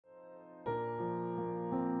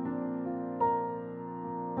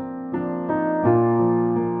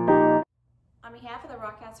behalf of the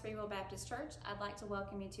Rockhouse Free Will Baptist Church, I'd like to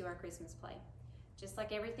welcome you to our Christmas play. Just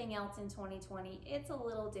like everything else in 2020, it's a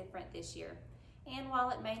little different this year. And while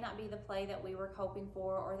it may not be the play that we were hoping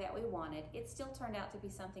for or that we wanted, it still turned out to be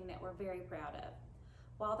something that we're very proud of.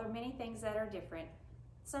 While there are many things that are different,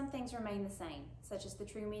 some things remain the same, such as the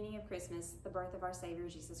true meaning of Christmas, the birth of our Savior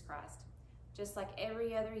Jesus Christ. Just like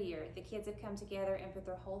every other year, the kids have come together and put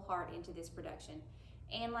their whole heart into this production.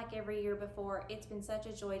 And like every year before, it's been such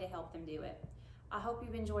a joy to help them do it. I hope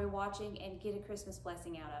you enjoy watching and get a Christmas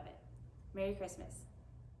blessing out of it. Merry Christmas.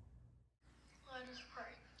 Let us pray.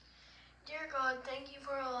 Dear God, thank you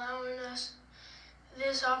for allowing us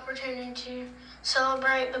this opportunity to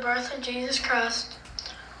celebrate the birth of Jesus Christ.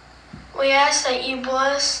 We ask that you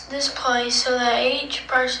bless this place so that each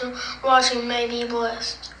person watching may be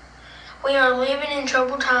blessed. We are living in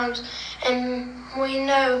troubled times, and we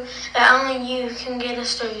know that only you can get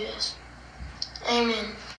us through this. Amen.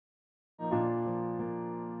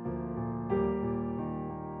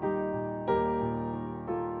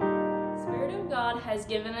 The Spirit of God has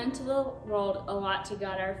given unto the world a light to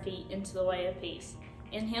guide our feet into the way of peace.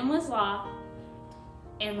 In him was life,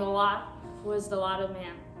 and the life was the light of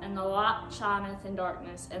man. And the light shineth in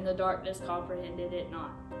darkness, and the darkness comprehended it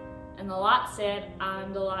not. And the light said, I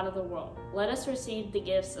am the light of the world. Let us receive the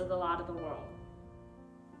gifts of the light of the world.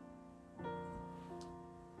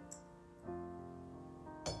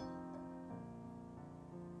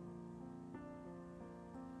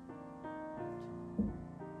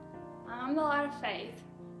 I am the light of faith.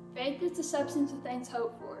 Faith is the substance of things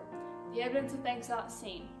hoped for, the evidence of things not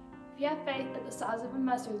seen. If you have faith at the size of a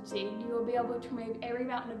mustard seed, you will be able to remove every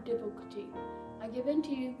mountain of difficulty. I give unto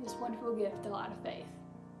you this wonderful gift, the light of faith.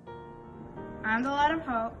 I am the light of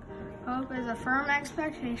hope. Hope is a firm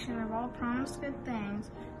expectation of all promised good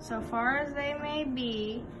things, so far as they may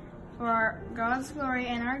be, for God's glory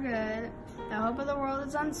and our good. The hope of the world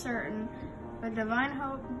is uncertain, but divine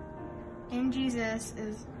hope in Jesus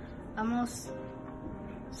is the most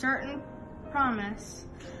certain promise.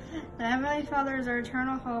 The Heavenly Father is our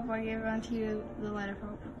eternal hope. I give unto you the light of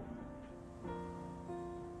hope.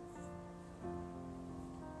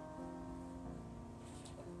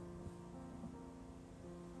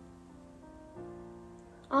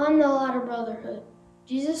 I'm the light of brotherhood.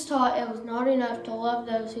 Jesus taught it was not enough to love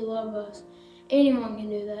those who love us. Anyone can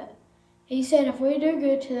do that. He said if we do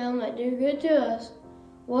good to them that do good to us,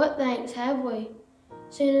 what thanks have we?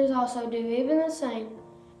 Sinners also do even the same.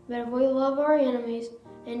 But if we love our enemies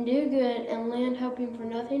and do good and lend hoping for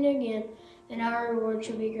nothing again, then our reward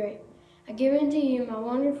shall be great. I give unto you my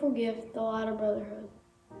wonderful gift, the light of brotherhood.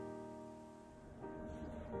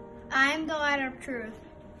 I am the light of truth.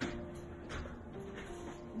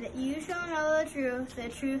 That you shall know the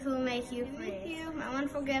truth will make you free. Thank you, my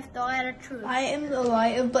wonderful gift, the light of truth. I am the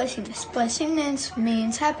light of blessingness. Blessingness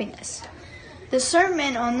means happiness. The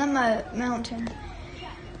Sermon on the Mountain.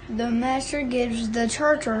 The Master gives the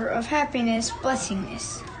charter of happiness,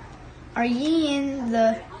 blessingness. Are ye in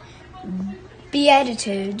the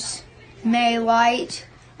Beatitudes? May light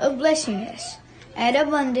of blessingness add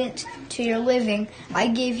abundance to your living. I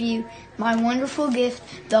give you my wonderful gift,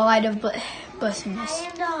 the light of blessingness. I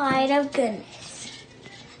am the light of goodness.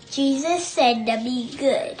 Jesus said to be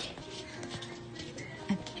good.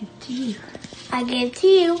 I give to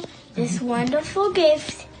you this wonderful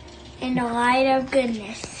gift and the light of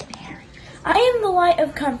goodness. I am the light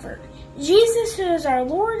of comfort. Jesus, who is our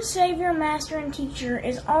Lord, Savior, Master, and Teacher,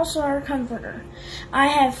 is also our comforter. I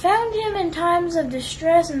have found him in times of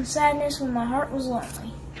distress and sadness when my heart was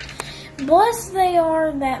lonely. Blessed they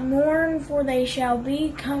are that mourn, for they shall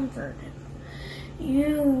be comforted.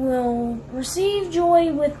 You will receive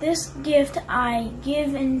joy with this gift I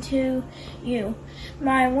give unto you,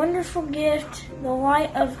 my wonderful gift, the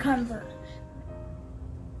light of comfort.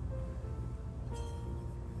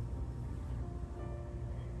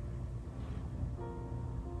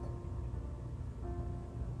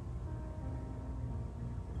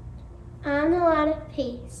 I am the light of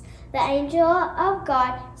peace. The angel of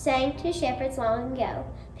God sang to shepherds long ago,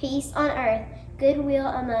 peace on earth, goodwill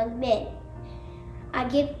among men. I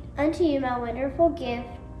give unto you my wonderful gift,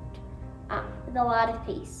 the light of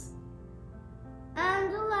peace. I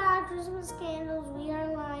am the light of Christmas candles. We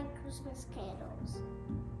are lighting Christmas candles.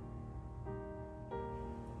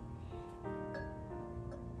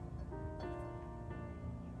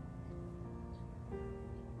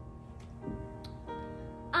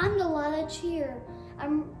 I'm the light of cheer.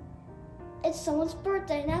 It's someone's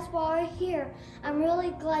birthday, and that's why we're here. I'm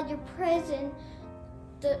really glad you're present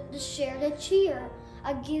to share the cheer.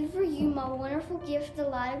 I give for you my wonderful gift, the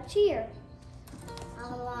light of cheer.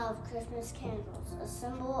 I love Christmas candles, a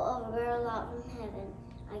symbol of a girl out from heaven.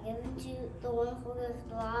 I give unto the wonderful gift,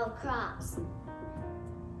 the loud cries.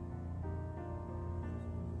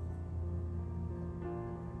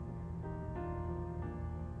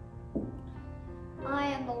 I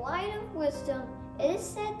am the light of wisdom. It is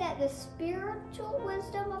said that the spiritual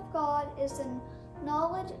wisdom of God is the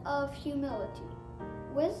knowledge of humility.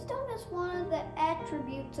 Wisdom is one of the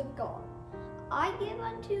attributes of God. I give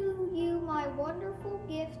unto you my wonderful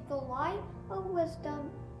gift, the light of wisdom,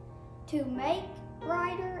 to make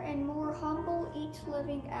brighter and more humble each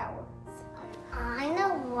living hour. I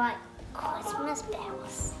know what Christmas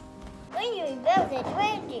bells. When you built it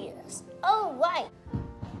with Jesus. Oh, right.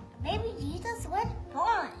 Baby Jesus was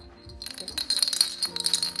born.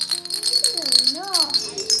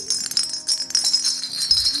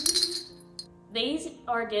 These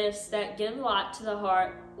are gifts that give light to the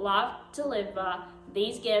heart, life to live by.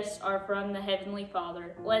 These gifts are from the Heavenly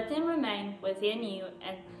Father. Let them remain within you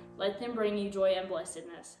and let them bring you joy and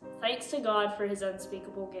blessedness. Thanks to God for his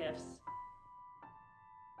unspeakable gifts.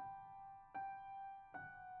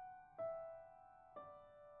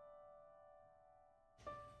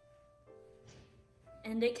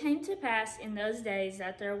 And it came to pass in those days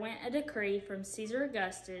that there went a decree from Caesar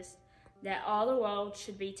Augustus that all the world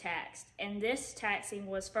should be taxed. And this taxing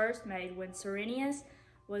was first made when Cyrenius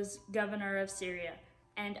was governor of Syria.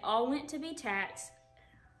 And all went to be taxed,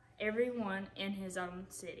 every one in his own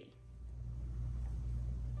city.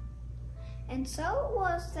 And so it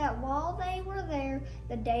was that while they were there,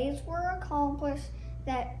 the days were accomplished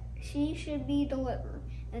that she should be delivered.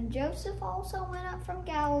 And Joseph also went up from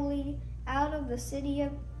Galilee, out of the city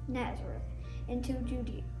of Nazareth, into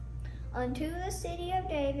Judea, unto the city of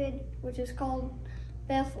David, which is called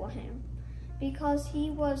Bethlehem, because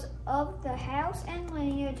he was of the house and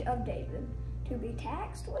lineage of David, to be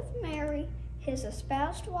taxed with Mary, his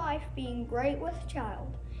espoused wife, being great with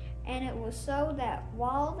child. And it was so that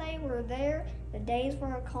while they were there, the days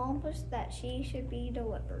were accomplished that she should be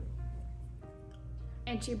delivered.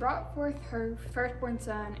 And she brought forth her firstborn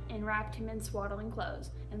son, and wrapped him in swaddling clothes,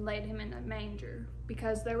 and laid him in a manger,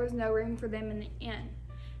 because there was no room for them in the inn.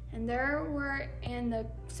 And there were in the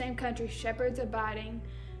same country shepherds abiding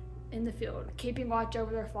in the field, keeping watch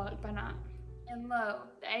over their flock by night. And lo,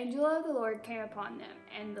 the angel of the Lord came upon them,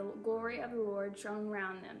 and the glory of the Lord shone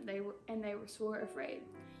round them, they were sore afraid.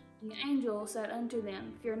 And the angel said unto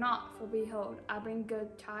them, Fear not, for behold, I bring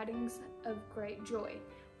good tidings of great joy,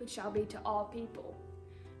 which shall be to all people.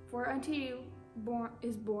 For unto you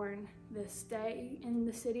is born this day in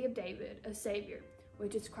the city of David a Savior,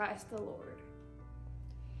 which is Christ the Lord.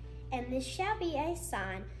 And this shall be a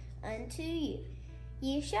sign unto you.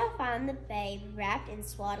 You shall find the babe wrapped in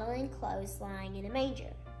swaddling clothes, lying in a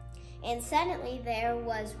manger. And suddenly there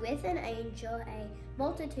was with an angel a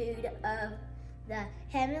multitude of the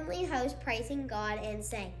heavenly host praising God and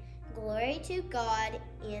saying, Glory to God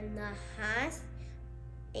in the highest,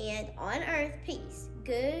 and on earth peace,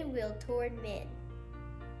 goodwill toward men.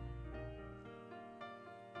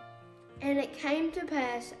 And it came to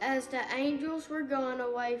pass, as the angels were gone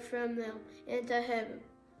away from them into heaven,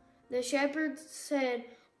 the shepherds said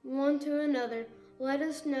one to another, Let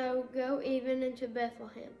us now go even into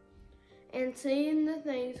Bethlehem, and see the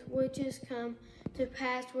things which is come to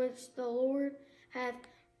pass, which the Lord hath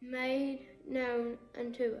made known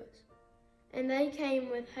unto us. And they came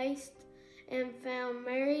with haste, and found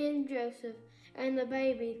Mary and Joseph, and the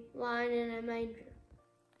baby lying in a manger.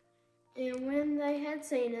 And when they had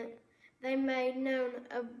seen it, they made known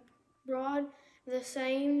abroad the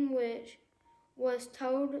same which was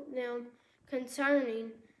told them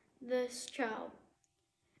concerning this child.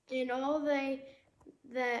 And all they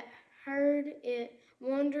that heard it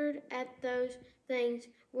wondered at those things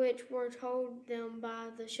which were told them by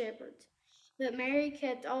the shepherds. But Mary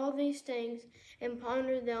kept all these things and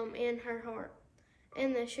pondered them in her heart.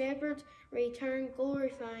 And the shepherds returned,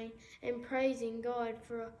 glorifying and praising God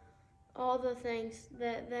for all the things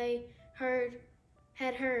that they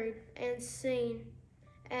had heard and seen,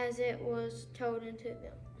 as it was told unto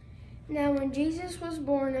them. Now when Jesus was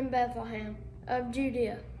born in Bethlehem of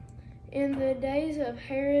Judea, in the days of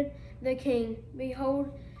Herod the king,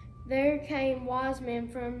 behold, there came wise men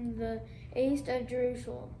from the east of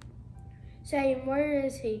Jerusalem, saying, Where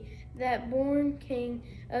is he that born King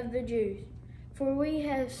of the Jews? For we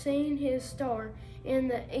have seen his star in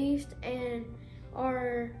the east, and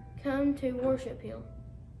are come to worship him.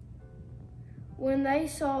 When they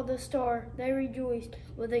saw the star, they rejoiced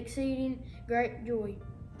with exceeding great joy.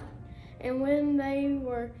 And when they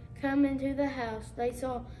were come into the house, they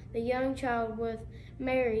saw the young child with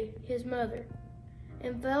Mary his mother,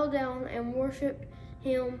 and fell down and worshipped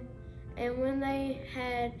him, and when they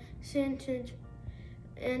had sent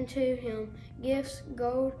unto him gifts,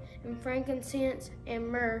 gold and frankincense and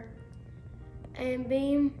myrrh, and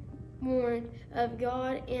being warned of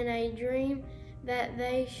God in a dream that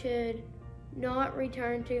they should not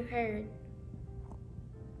return to Herod,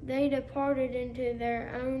 they departed into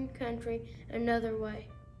their own country another way.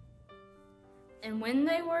 And when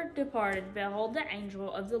they were departed, behold, the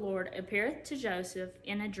angel of the Lord appeareth to Joseph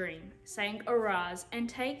in a dream, saying, Arise, and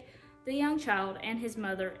take the young child and his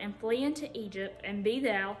mother, and flee into Egypt, and be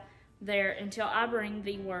thou there until I bring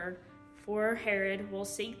thee word, for Herod will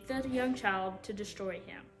seek the young child to destroy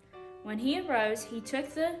him. When he arose, he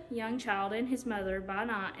took the young child and his mother by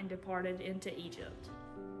night and departed into Egypt.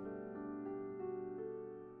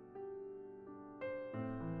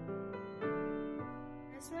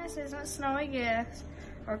 Christmas isn't snowy gifts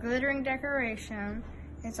or glittering decoration.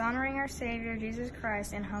 It's honoring our Savior, Jesus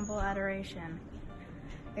Christ, in humble adoration.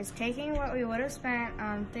 It's taking what we would have spent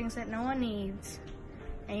on things that no one needs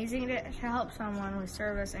and using it to help someone with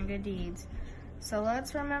service and good deeds. So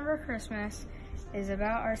let's remember Christmas is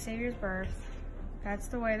about our Savior's birth. That's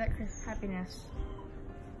the way that happiness,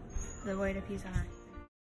 the way to peace on earth.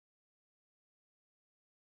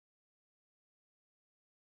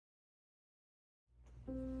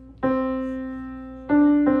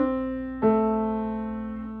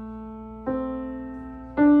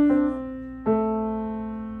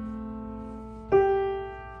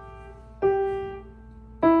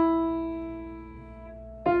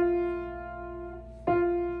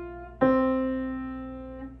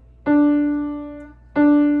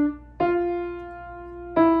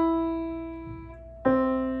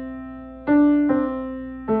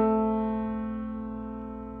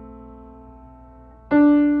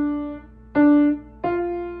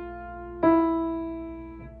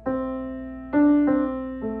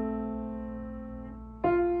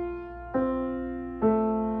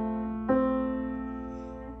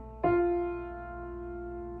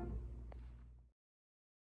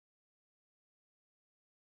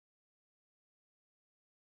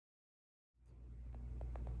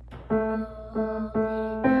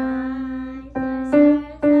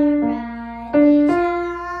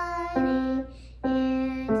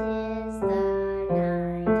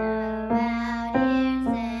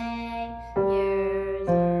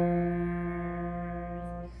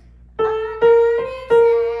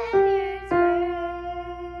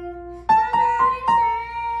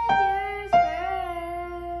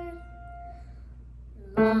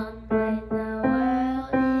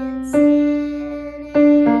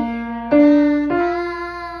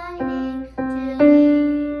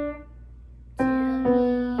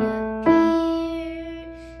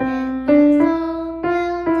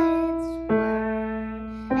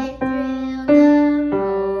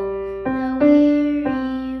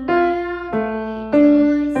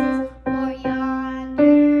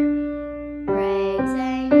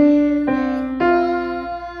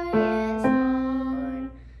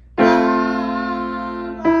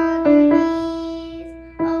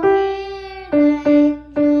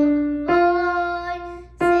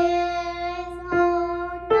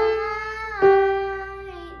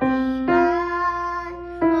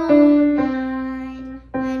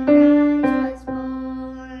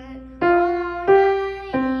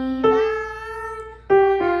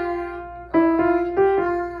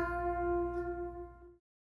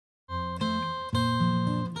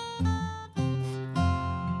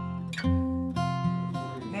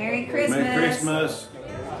 Merry Christmas.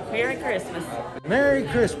 Merry Christmas. Merry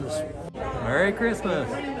Christmas. Merry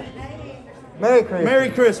Christmas. Merry Christmas. Merry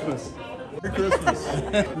Christmas. Merry Christmas.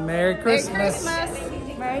 Merry Christmas.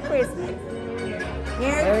 Merry Christmas.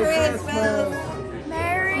 Merry Christmas.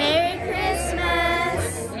 Merry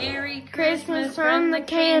Christmas. Merry Christmas from the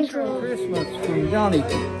Cantrell. Christmas from Johnny.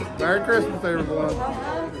 Merry Christmas,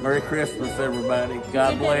 everyone. Merry Christmas, everybody.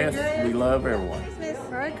 God bless. We love everyone.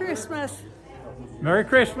 Merry Christmas. Merry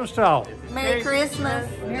Christmas to all. Merry Christmas.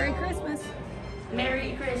 Merry Christmas.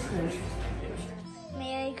 Merry Christmas.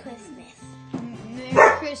 Merry Christmas.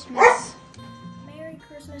 Merry Christmas. Merry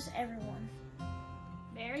Christmas, everyone.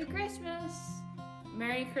 Merry Christmas.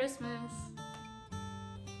 Merry Christmas.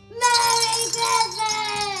 Merry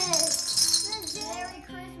Christmas. Merry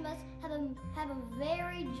Christmas. Have a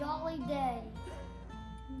very jolly day.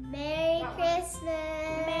 Merry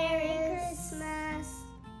Christmas. Merry Christmas.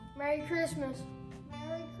 Merry Christmas.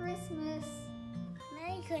 Merry Christmas.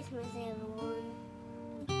 Merry Christmas, everyone.